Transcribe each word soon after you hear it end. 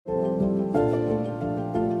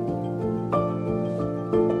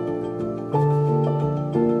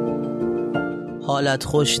حالت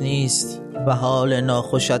خوش نیست و حال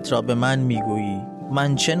ناخوشت را به من میگویی.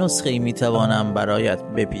 من چه نسخه‌ای میتوانم برایت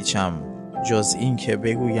بپیچم جز این که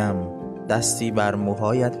بگویم دستی بر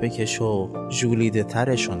موهایت بکش و ژولیده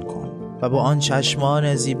ترشون کن و با آن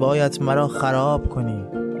چشمان زیبایت مرا خراب کنی،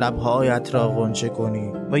 لبهایت را غنچه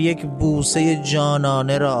کنی و یک بوسه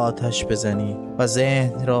جانانه را آتش بزنی و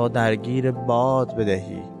ذهن را درگیر باد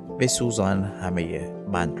بدهی، بسوزان همه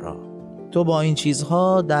من را. تو با این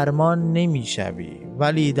چیزها درمان نمیشوی،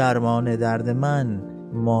 ولی درمان درد من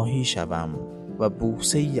ماهی شوم و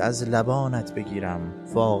بوسه ای از لبانت بگیرم،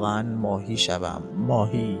 واقعا ماهی شوم،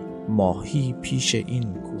 ماهی پیش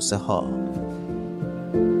این کوسه ها.